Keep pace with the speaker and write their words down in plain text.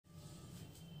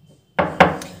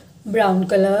brown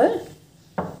color,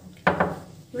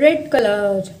 red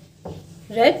color,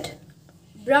 red,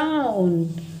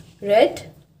 brown,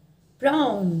 red,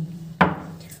 brown,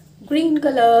 green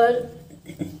color,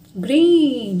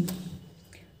 green,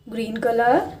 green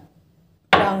color,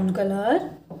 brown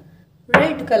color,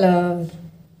 red color.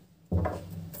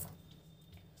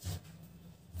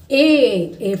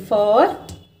 A for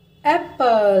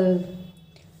apple.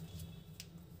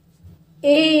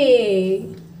 A.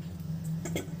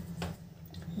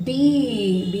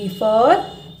 B for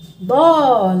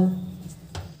ball.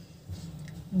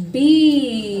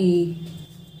 B.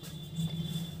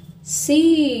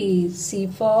 C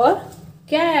for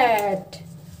cat.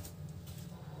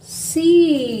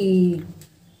 C.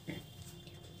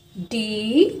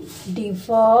 D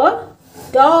for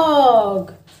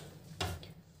dog.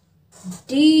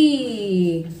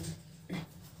 D.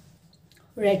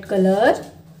 Red color,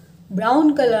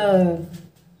 brown color.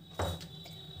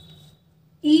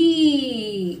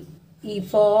 E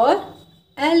for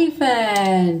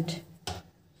elephant.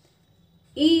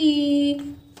 E.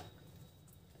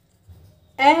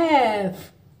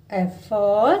 F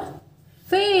for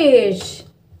fish.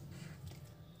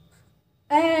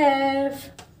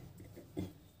 F.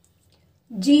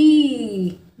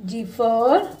 G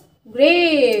for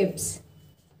grapes.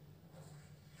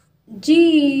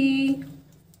 G.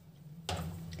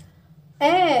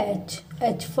 H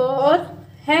for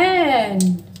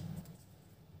hen.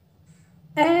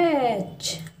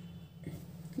 H.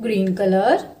 Green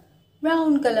color,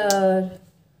 brown color.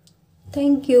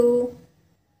 Thank you.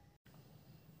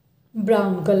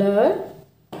 Brown color,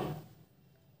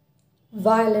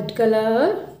 violet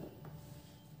color,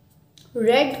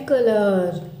 red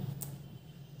color,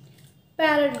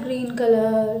 parrot green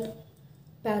color,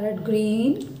 parrot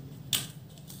green,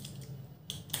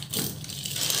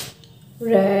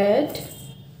 red,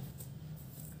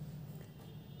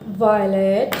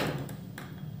 violet,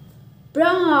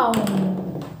 brown.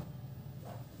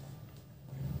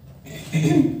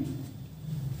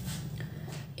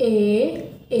 A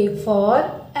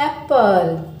for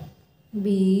apple.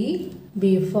 B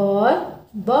for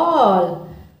ball.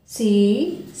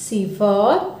 C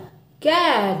for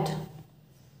cat.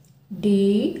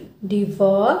 D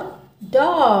for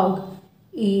dog.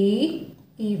 E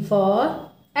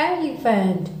for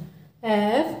elephant.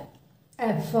 F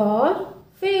for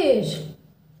fish.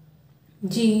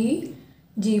 G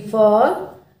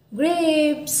for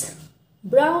grapes,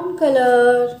 brown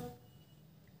color.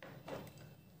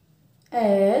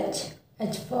 H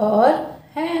for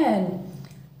hen.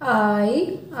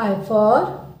 I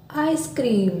for ice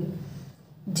cream.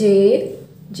 J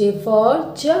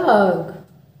for jug.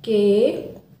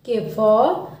 K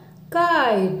for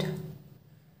kite.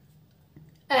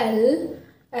 L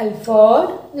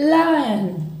for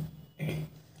lion.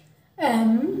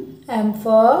 M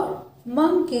for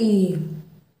monkey.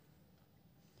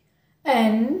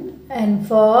 N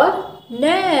for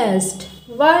nest,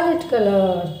 violet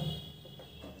color.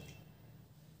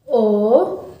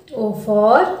 O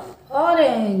for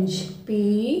orange.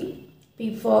 P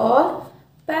for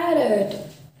parrot.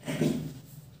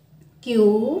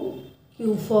 Q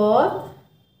for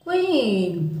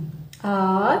queen.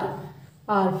 R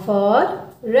for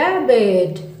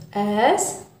rabbit.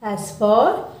 S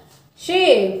for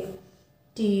shape.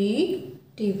 T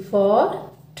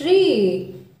for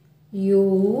tree.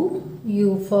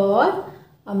 U for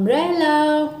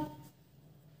umbrella,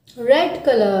 red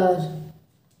color.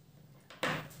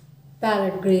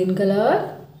 Parrot green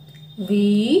color.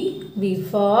 V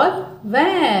for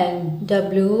van.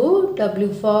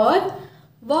 W for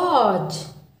watch.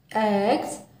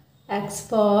 X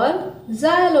for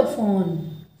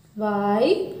xylophone.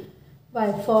 Y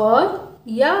for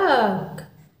yak.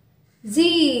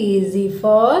 Z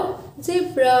for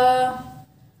zebra.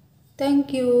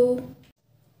 Thank you.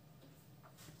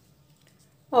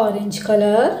 Orange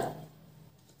color,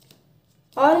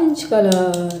 orange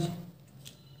color,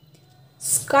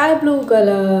 sky blue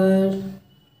color,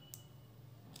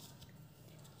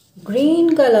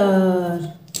 green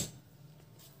color,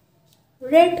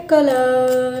 red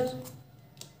color,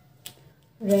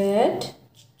 red,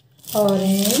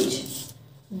 orange,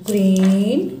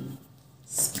 green,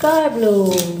 sky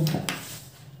blue.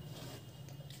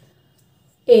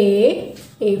 A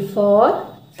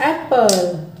for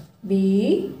apple.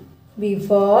 B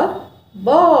for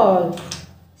ball.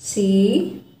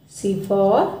 C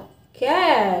for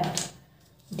cat.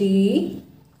 D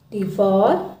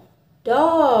for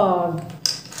dog.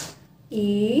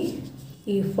 E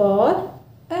for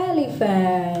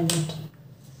elephant.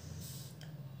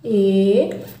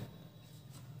 A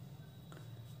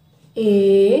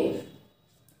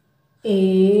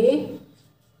A,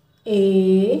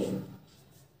 A,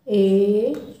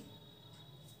 A,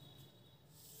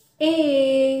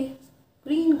 A,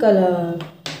 green color.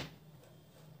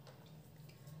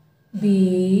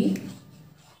 B,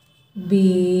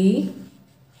 B,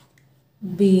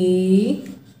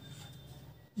 B,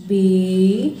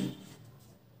 B,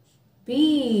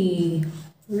 B,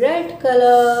 red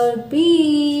color.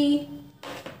 B.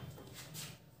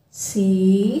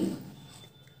 C,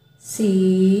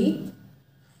 C,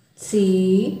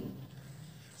 C,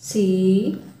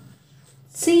 C,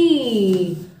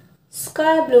 C,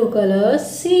 sky blue color.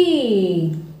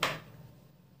 C.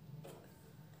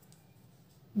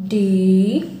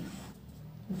 D,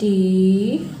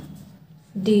 D,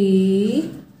 D,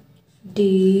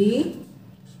 D,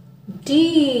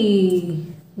 D,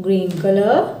 green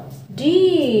color.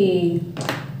 D.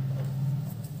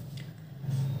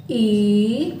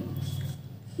 E,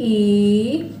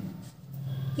 E,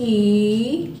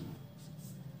 E,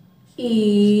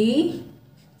 E,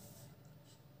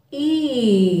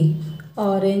 E,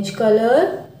 orange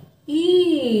color.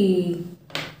 E.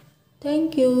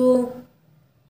 Thank you.